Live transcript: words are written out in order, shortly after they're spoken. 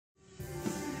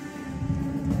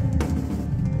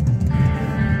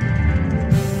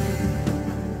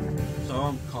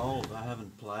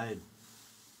haven't played.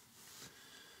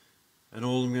 And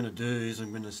all I'm going to do is I'm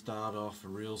going to start off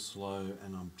real slow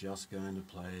and I'm just going to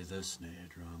play the snare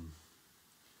drum.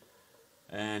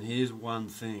 And here's one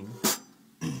thing,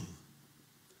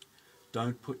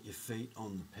 don't put your feet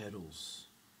on the pedals.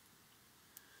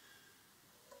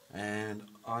 And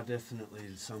I definitely,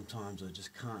 sometimes I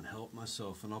just can't help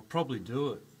myself, and I'll probably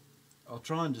do it. I'll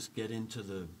try and just get into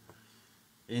the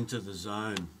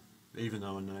zone, even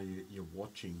though I know you're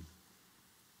watching.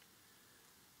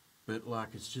 But like,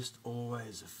 it's just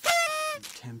always a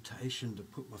temptation to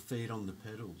put my feet on the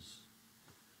pedals.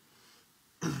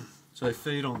 So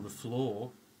feet on the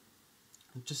floor,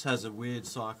 it just has a weird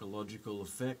psychological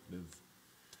effect of,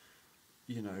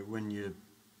 you know,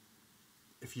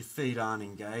 if your feet aren't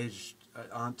engaged,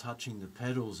 aren't touching the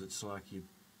pedals, it's like your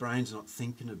brain's not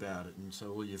thinking about it, and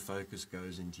so all your focus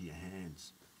goes into your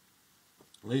hands.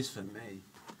 At least for me.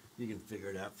 You can figure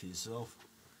it out for yourself.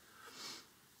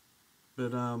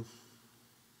 But I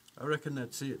reckon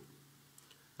that's it.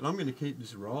 And I'm going to keep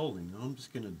this rolling. I'm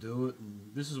just going to do it,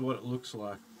 and this is what it looks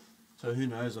like. So who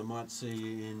knows, I might see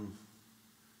you in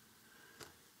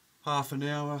half an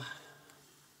hour,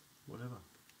 whatever.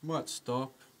 Might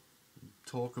stop,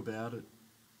 talk about it.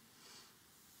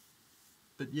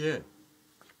 But yeah.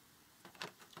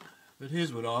 But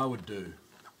here's what I would do.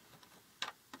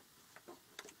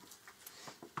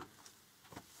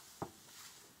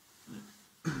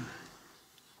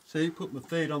 See, put my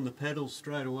feet on the pedals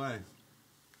straight away.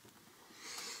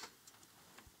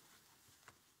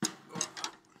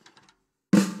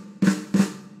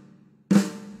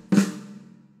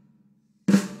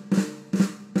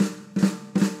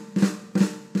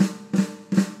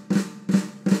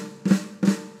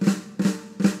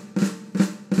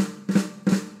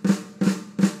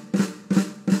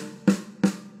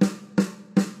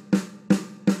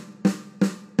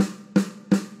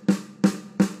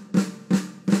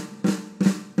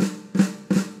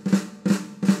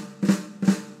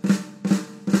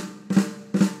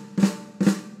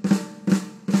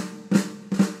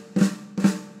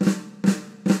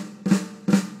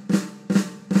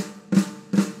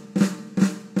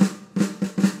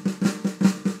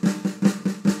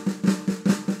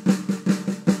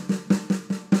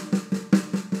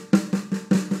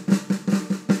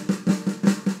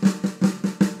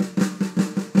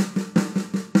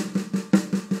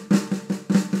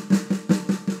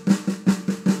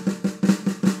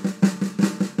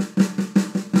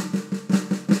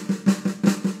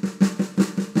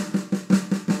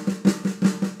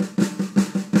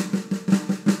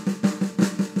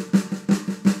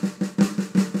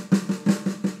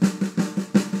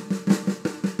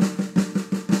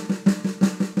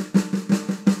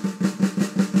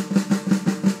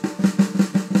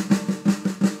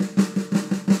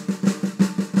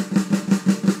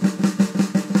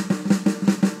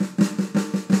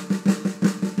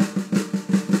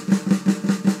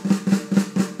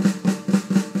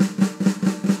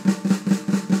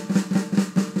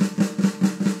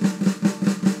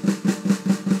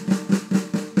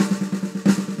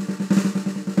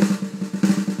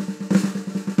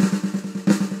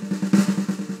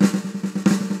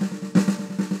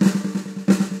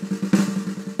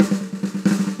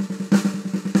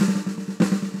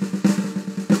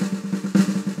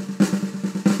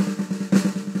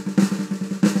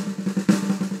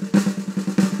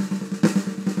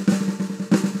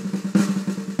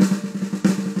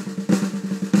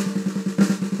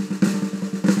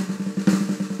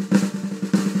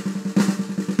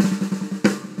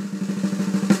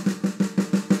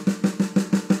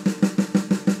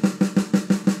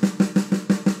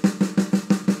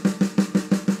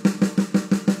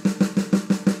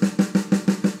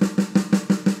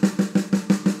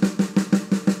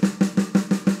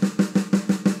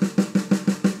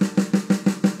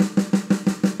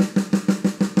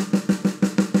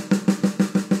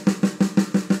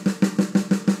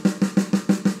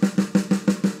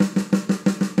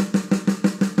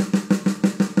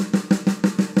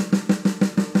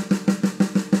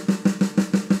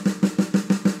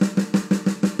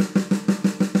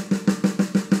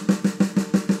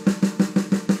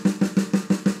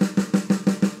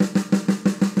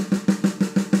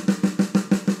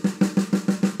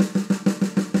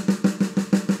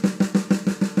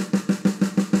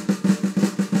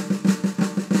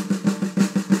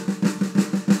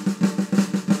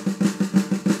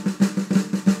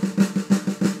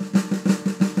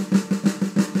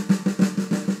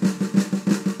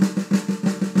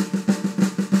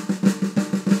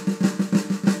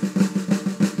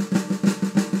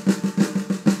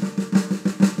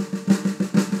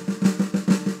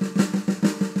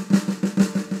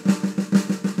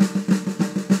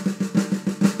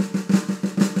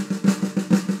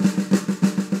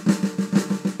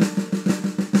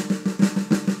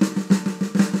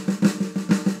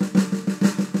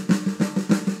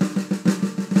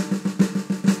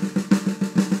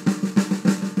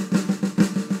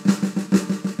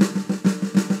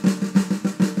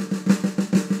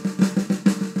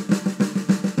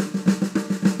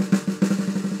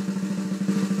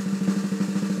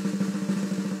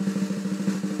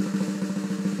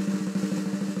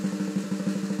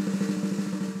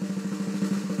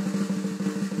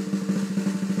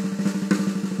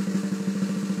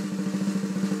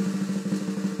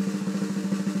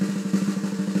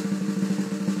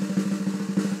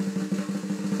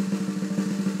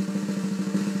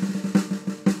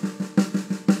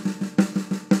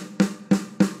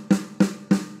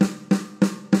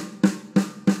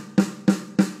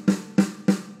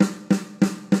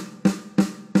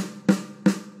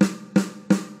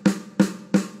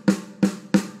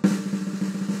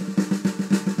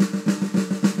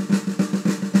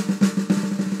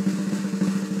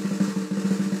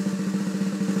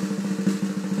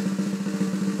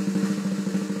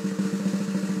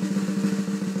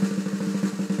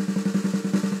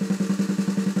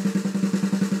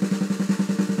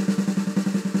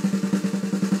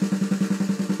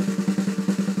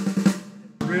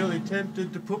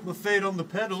 tempted to put my feet on the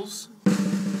pedals.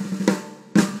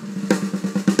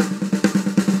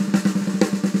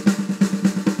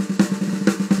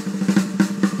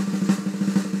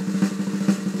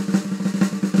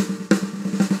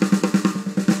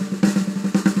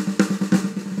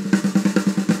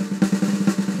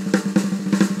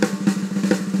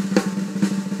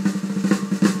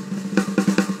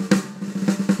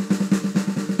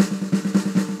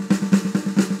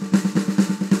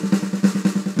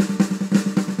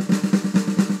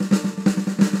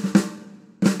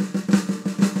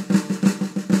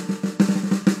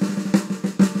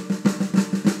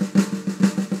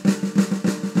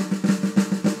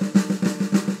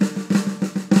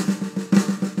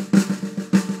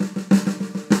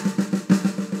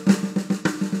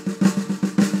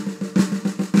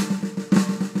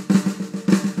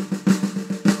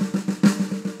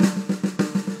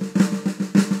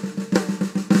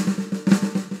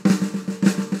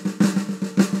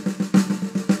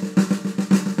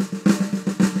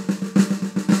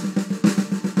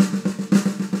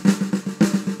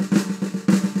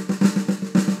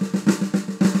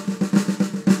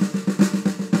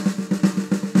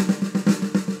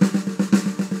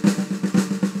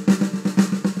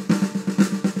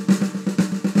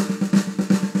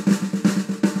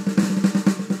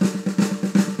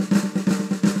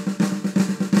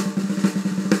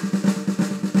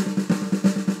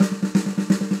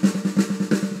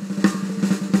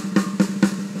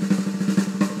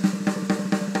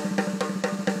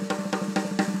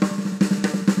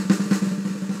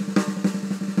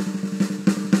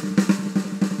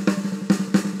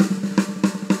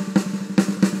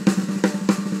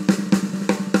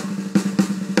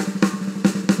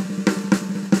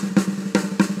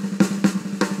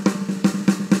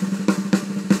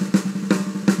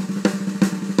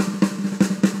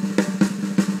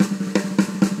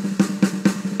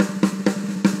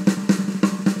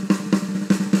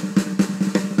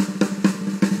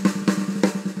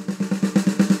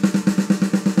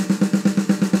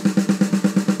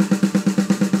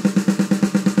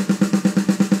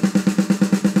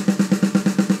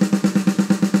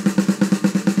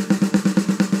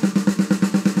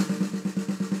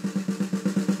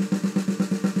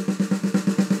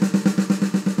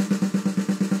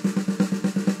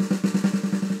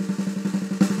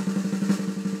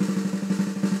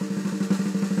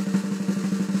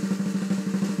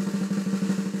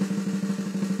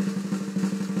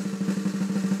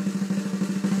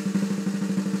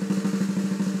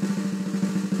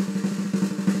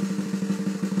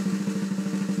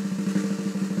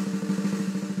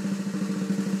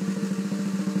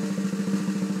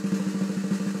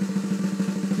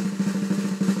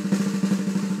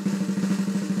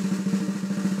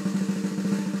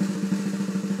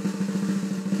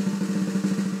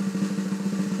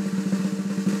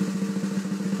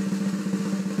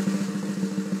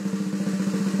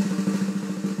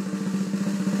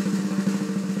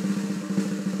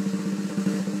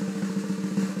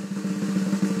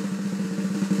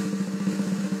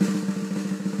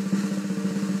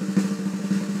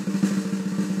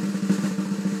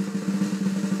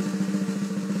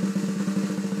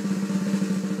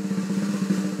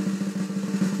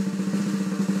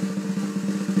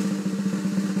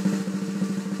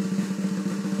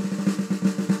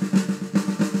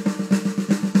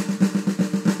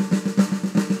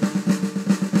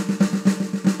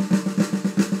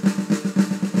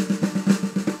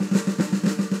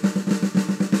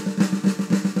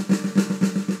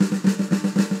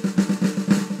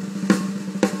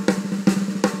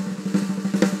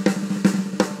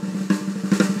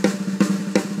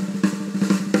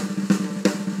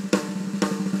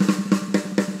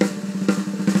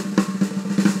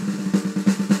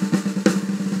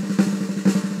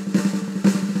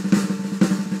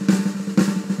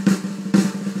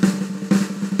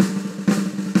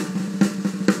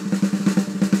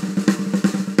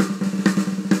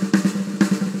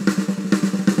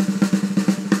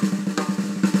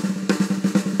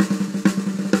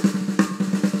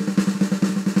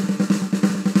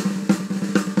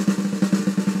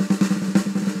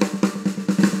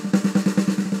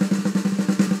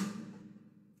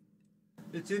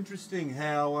 It's interesting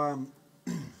how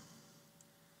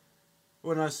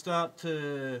when I start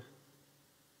to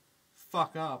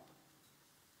fuck up,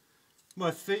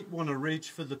 my feet want to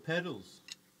reach for the pedals.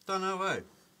 Don't know why.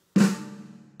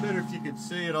 Better if you could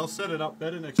see it. I'll set it up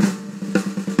better next time.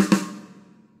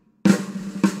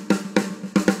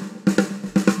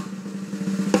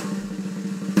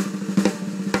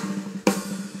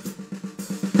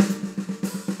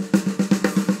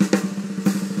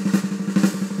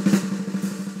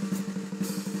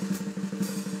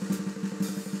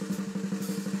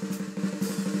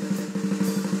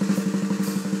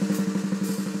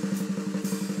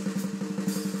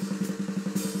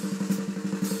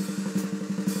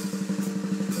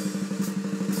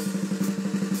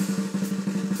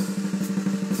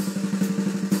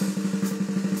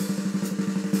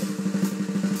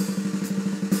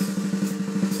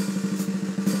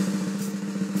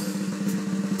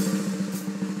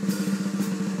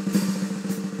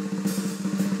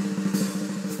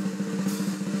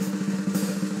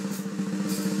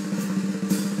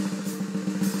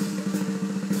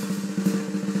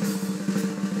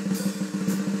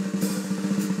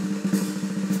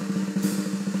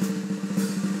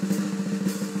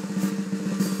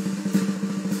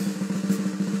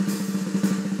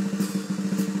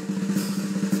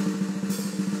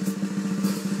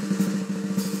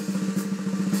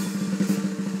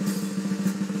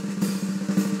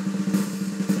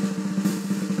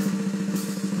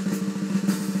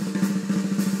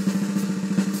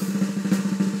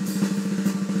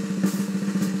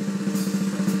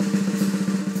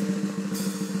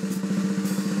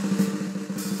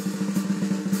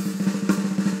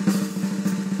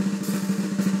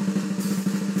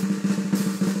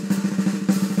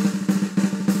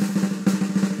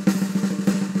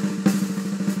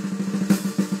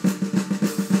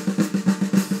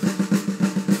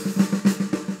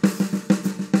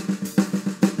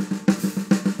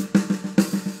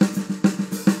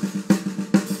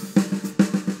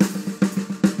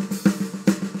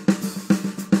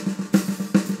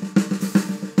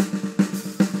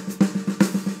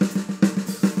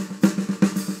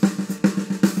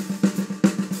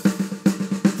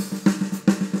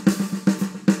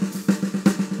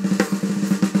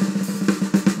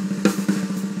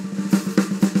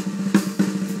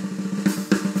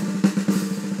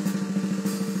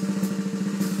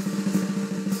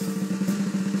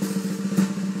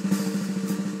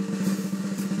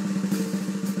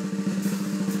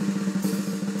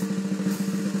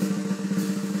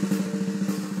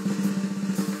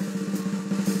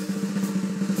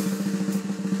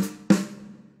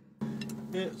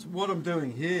 Yeah, so what I'm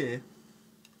doing here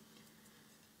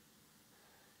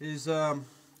is I've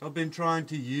been trying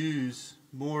to use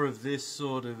more of this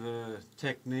sort of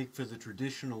technique for the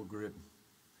traditional grip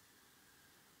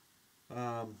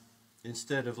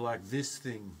instead of like this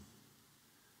thing,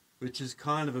 which is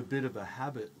kind of a bit of a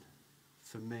habit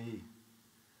for me,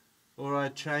 or I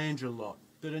change a lot.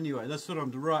 But anyway, that's what I'm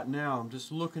doing right now. I'm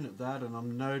just looking at that and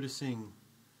I'm noticing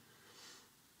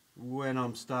when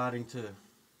I'm starting to,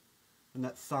 when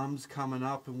that thumb's coming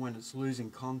up and when it's losing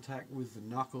contact with the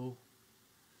knuckle,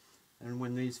 and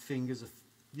when these fingers are,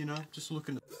 you know, just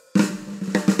looking at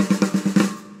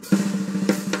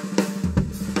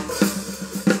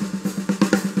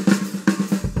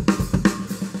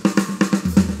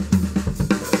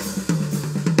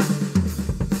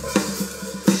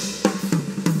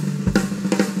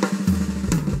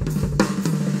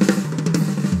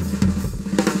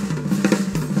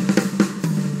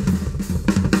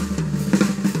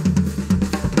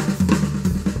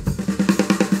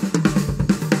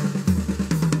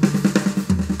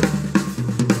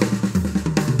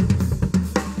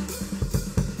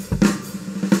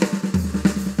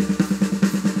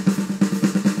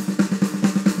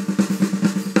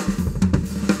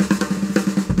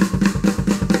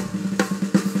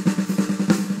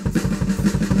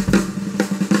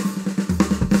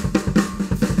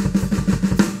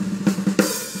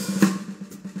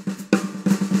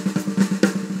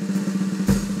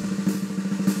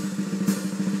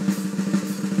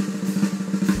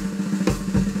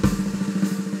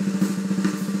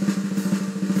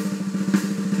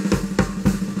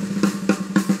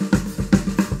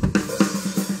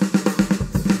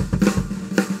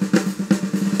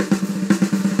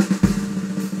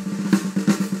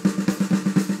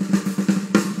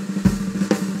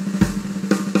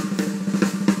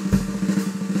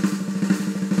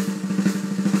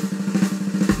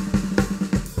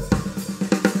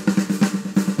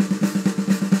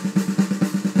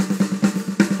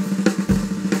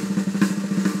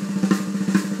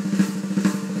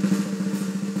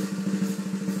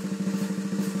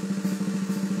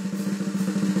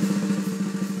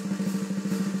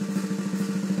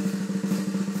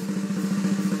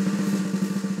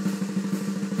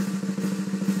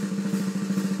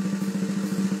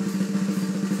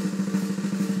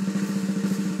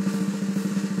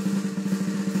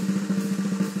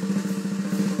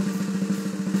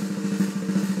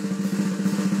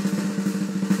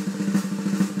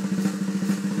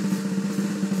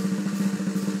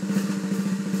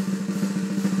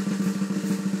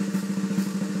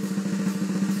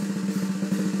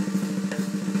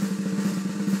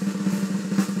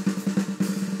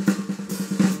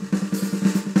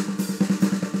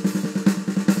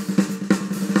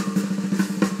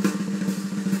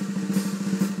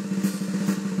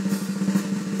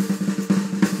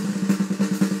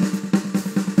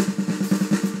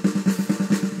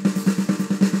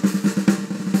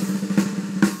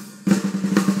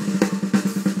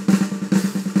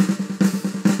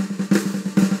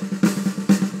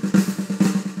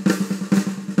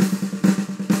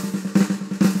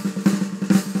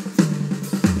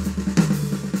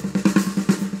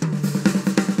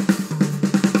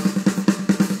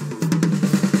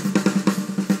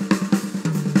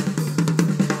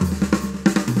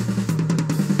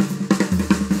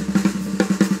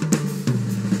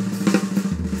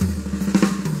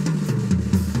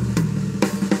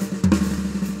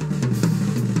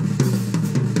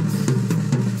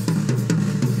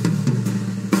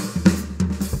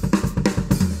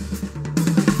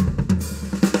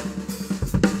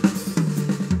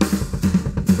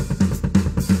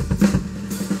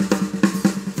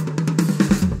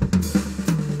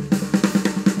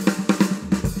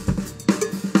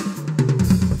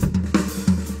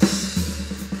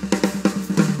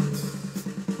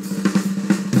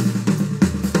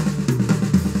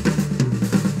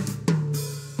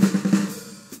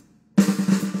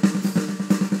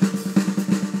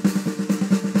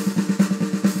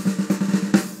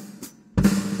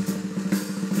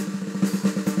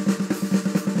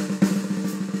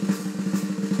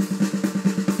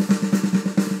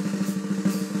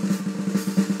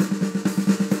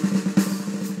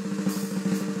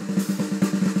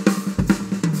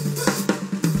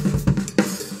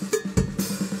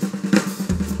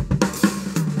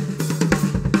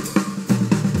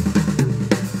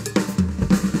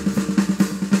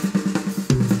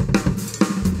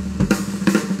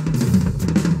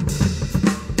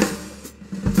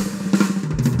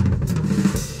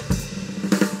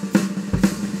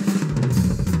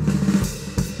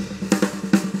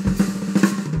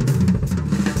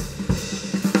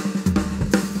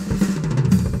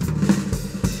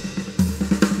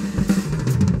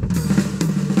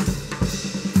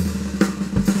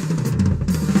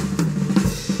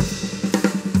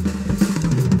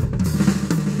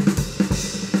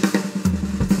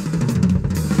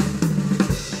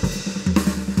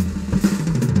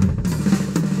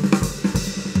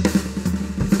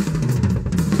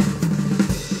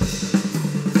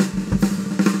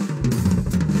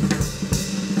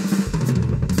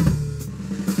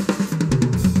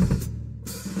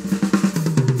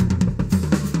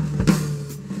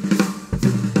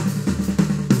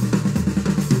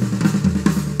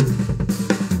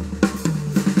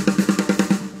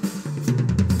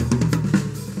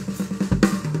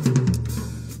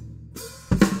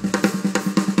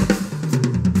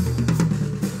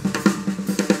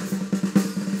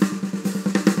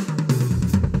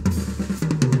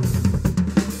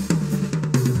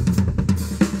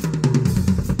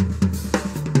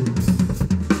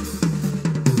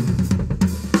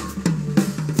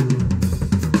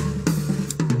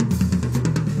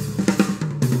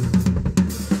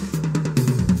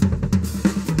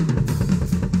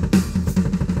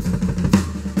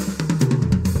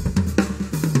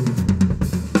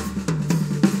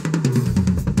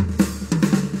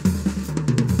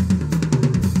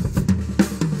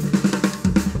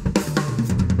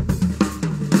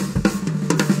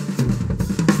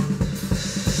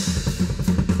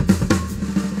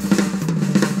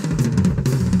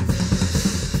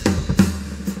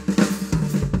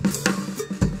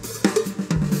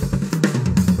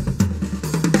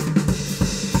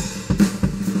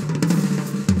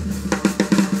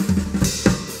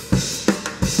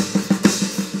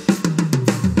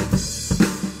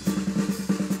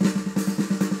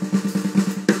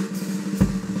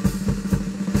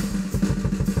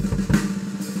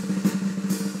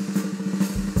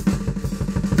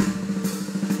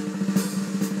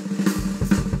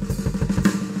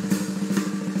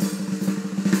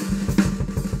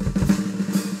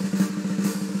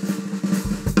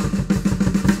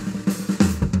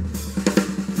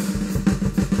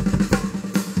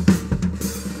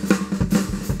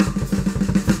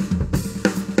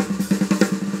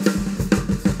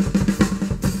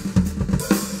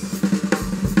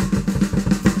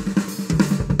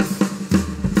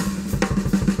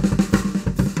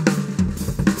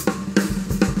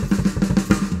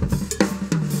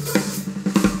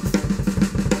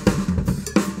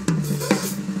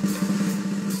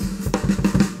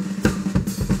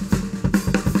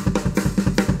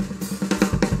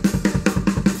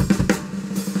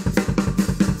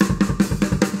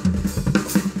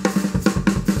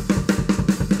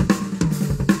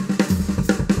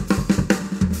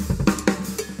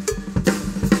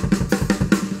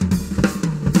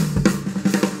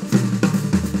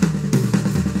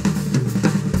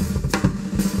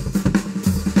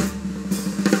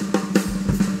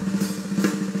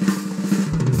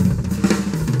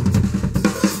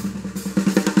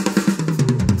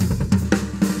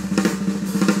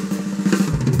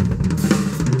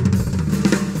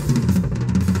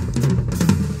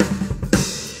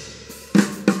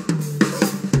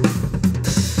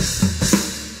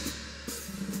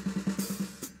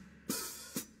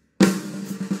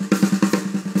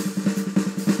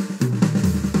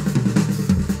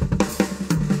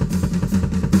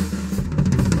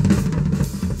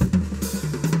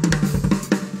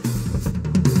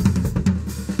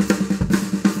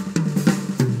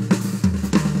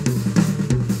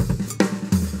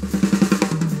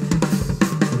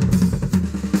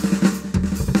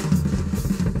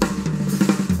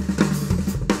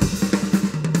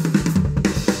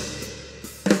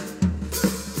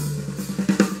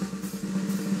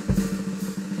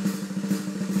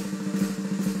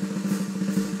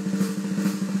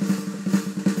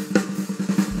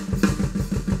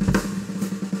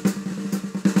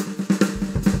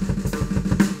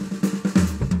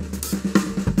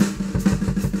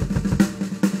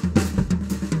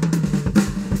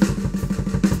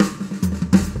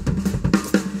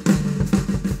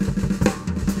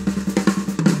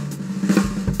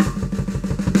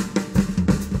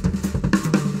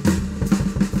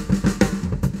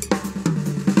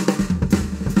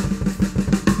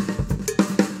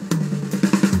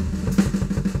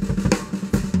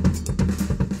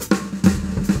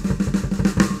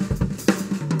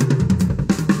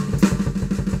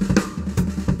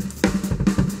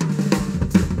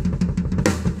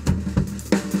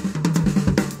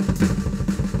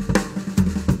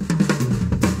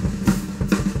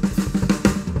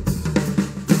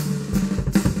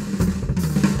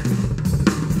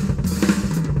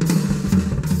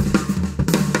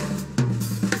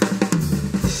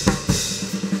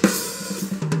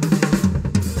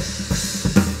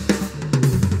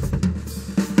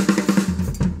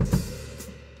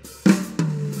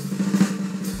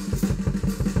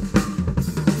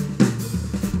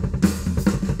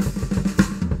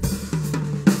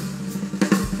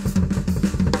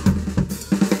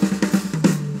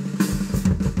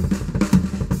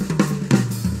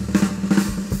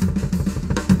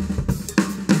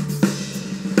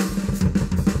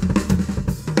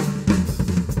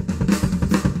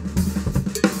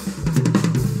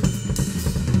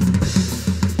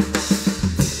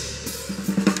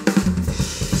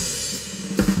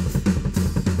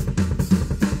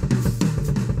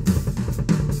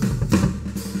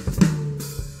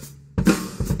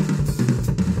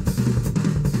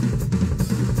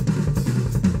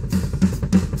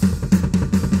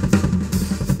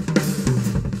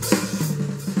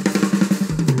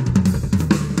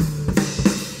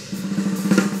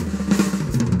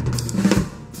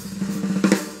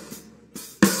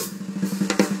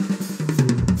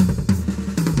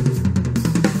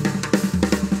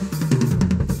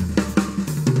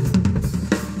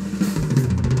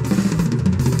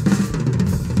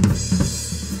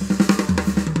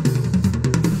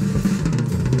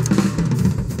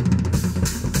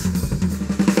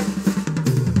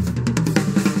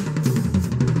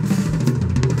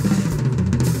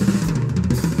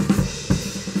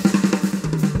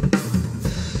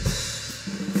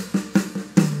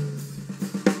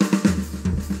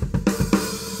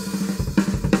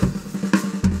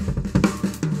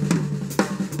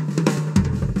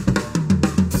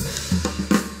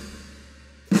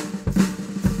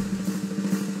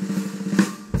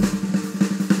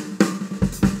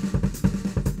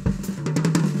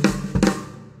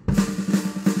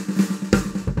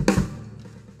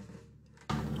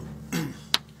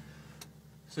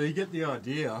So you get the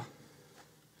idea.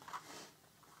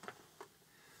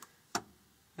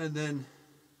 And then,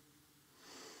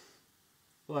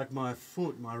 like my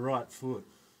foot, my right foot,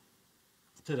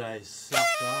 today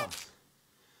sucked ass.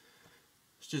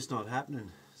 It's just not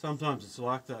happening. Sometimes it's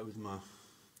like that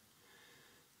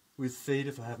with feet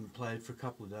if I haven't played for a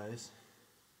couple of days.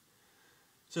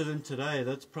 So then today,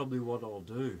 that's probably what I'll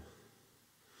do.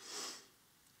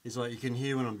 It's like you can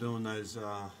hear when I'm doing those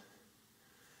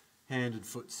handed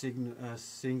foot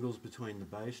singles between the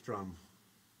bass drum.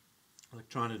 Like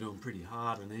trying to do them pretty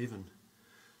hard and even.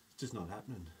 It's just not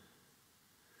happening.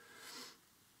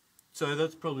 So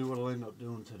that's probably what I'll end up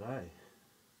doing today.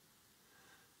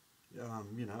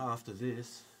 You know, after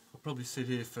this, I'll probably sit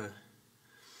here for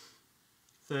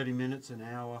 30 minutes, an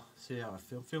hour, see how I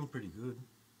feel. I'm feeling pretty good.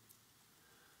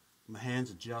 My hands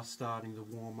are just starting to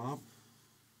warm up.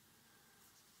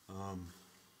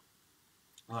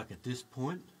 Like at this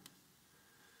point.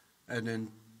 And then,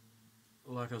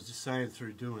 like I was just saying,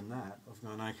 through doing that, I've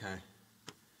gone, okay,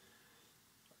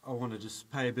 I want to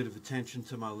just pay a bit of attention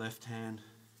to my left hand.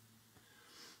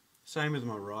 Same with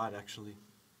my right, actually.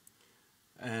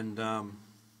 And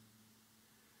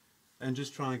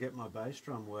just try and get my bass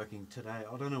drum working today.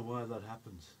 I don't know why that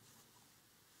happens.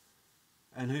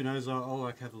 And who knows, I'll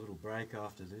like have a little break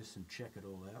after this and check it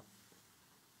all out.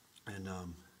 And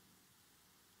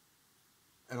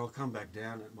I'll come back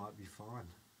down, it might be fine.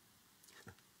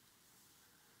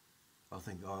 I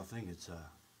think it's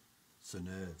the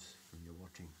nerves when you're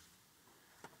watching.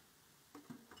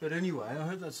 But anyway, I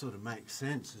hope that sort of makes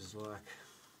sense. Is like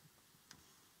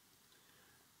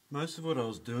most of what I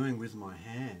was doing with my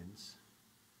hands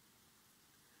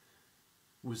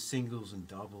was singles and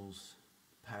doubles,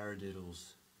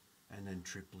 paradiddles, and then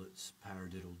triplets,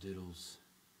 paradiddle diddles,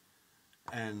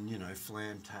 and you know,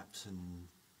 flam taps and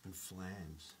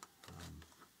flams.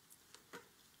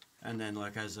 And then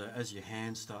like as your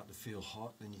hands start to feel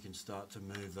hot, then you can start to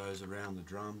move those around the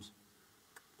drums.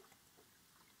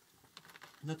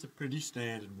 And that's a pretty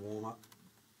standard warm-up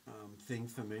thing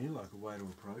for me, like a way to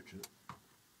approach it.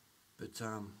 But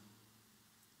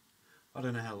I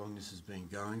don't know how long this has been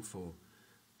going for,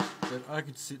 but I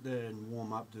could sit there and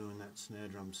warm up doing that snare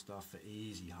drum stuff for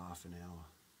easy half an hour.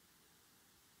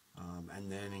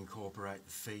 And then incorporate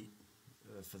the feet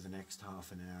for the next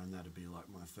half an hour, and that'd be like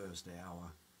my first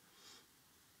hour.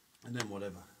 And then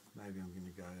whatever, maybe I'm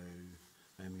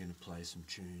going to play some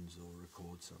tunes or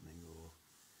record something,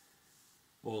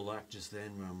 or like just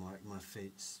then where I'm like my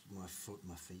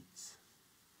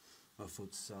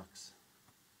foot sucks.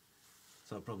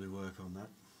 So I'll probably work on that.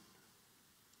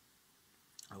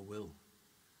 I will.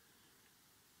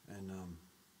 And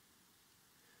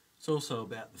it's also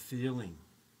about the feeling.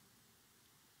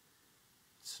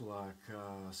 It's like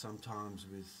sometimes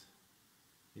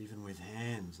even with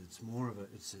hands, it's more of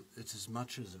it's as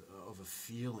much as of a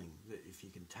feeling, that if you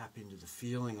can tap into the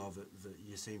feeling of it, that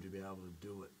you seem to be able to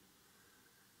do it.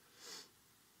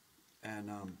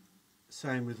 And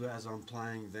same with as I'm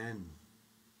playing then.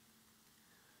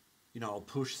 You know, I'll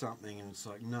push something and it's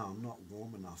like, no, I'm not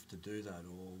warm enough to do that,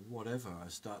 or whatever. I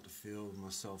start to feel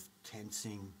myself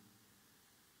tensing.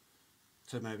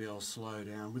 So maybe I'll slow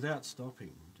down without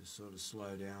stopping, just sort of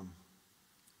slow down.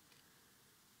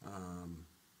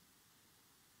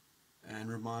 And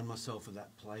remind myself of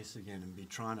that place again, and be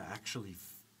trying to actually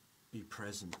be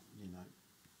present, you know.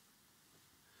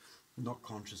 Not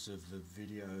conscious of the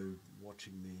video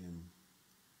watching me,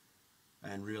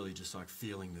 and really just like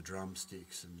feeling the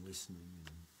drumsticks and listening,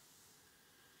 and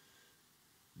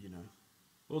you know,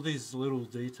 all these little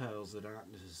details that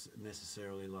aren't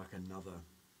necessarily like another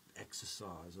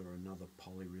exercise or another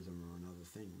polyrhythm or another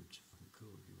thing, which is fucking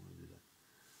cool if you want to do that.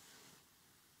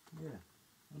 Yeah,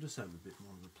 I'll just have a bit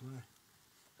more of a play.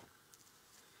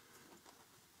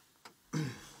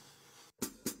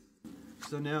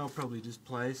 So now I'll probably just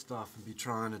play stuff and be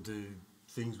trying to do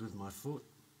things with my foot.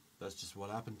 That's just what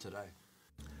happened today.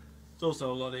 It's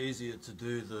also a lot easier to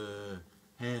do the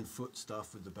hand-foot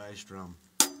stuff with the bass drum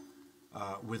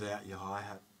without your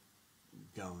hi-hat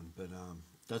going, but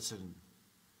that's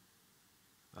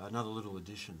another little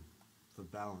addition for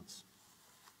balance.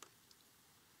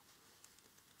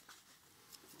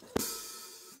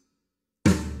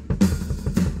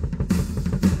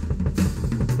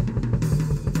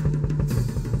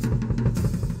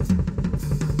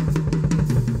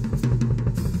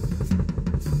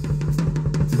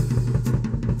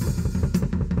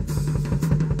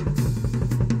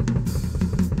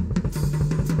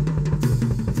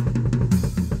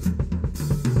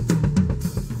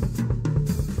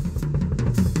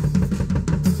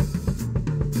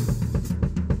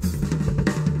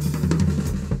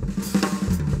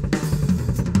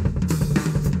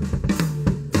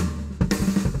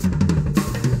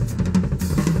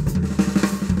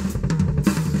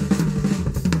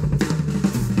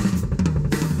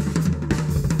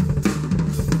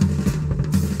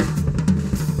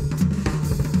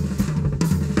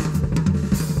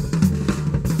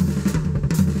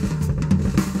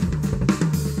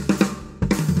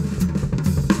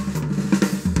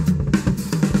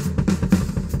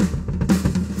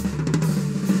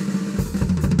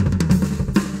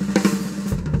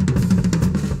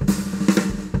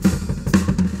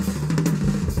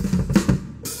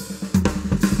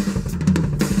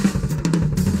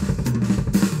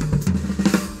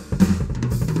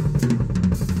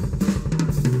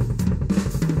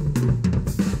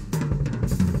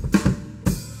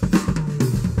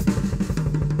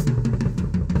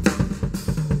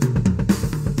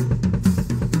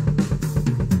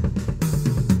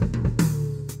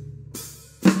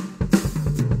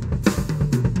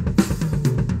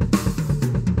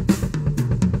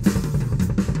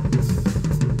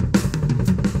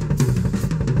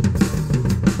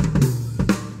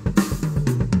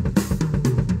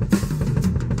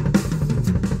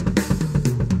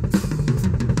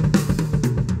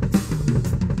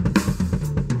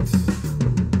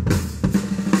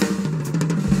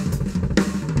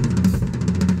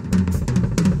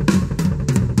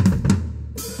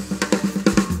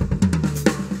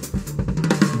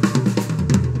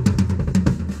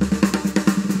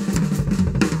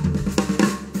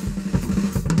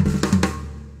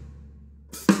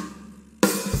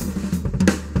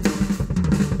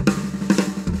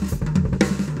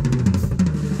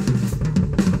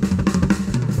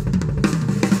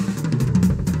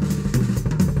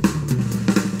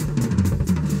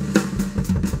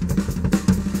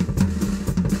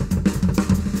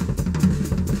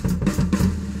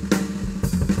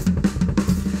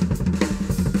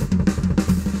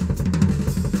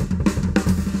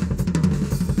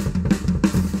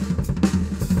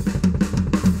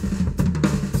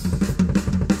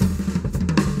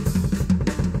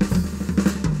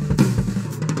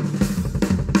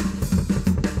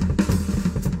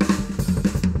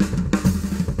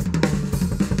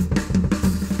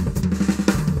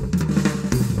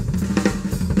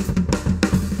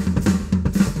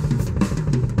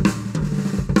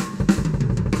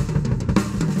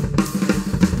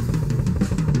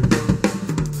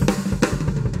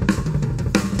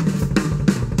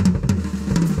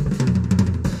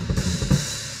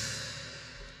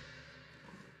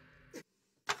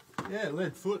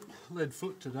 lead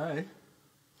foot today.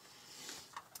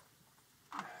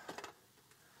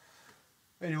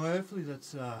 Anyway, hopefully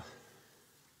that's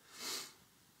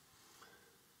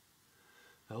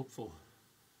helpful.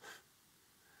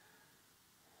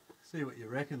 See what you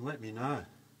reckon, let me know.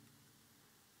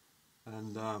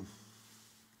 And I'm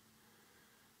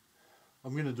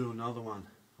going to do another one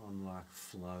on like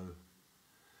flow,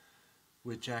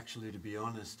 which actually, to be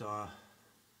honest, I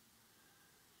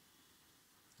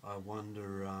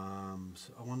wonder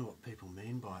what people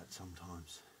mean by it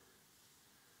sometimes.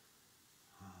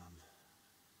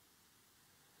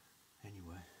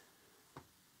 Anyway,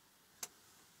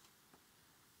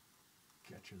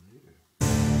 catch you later.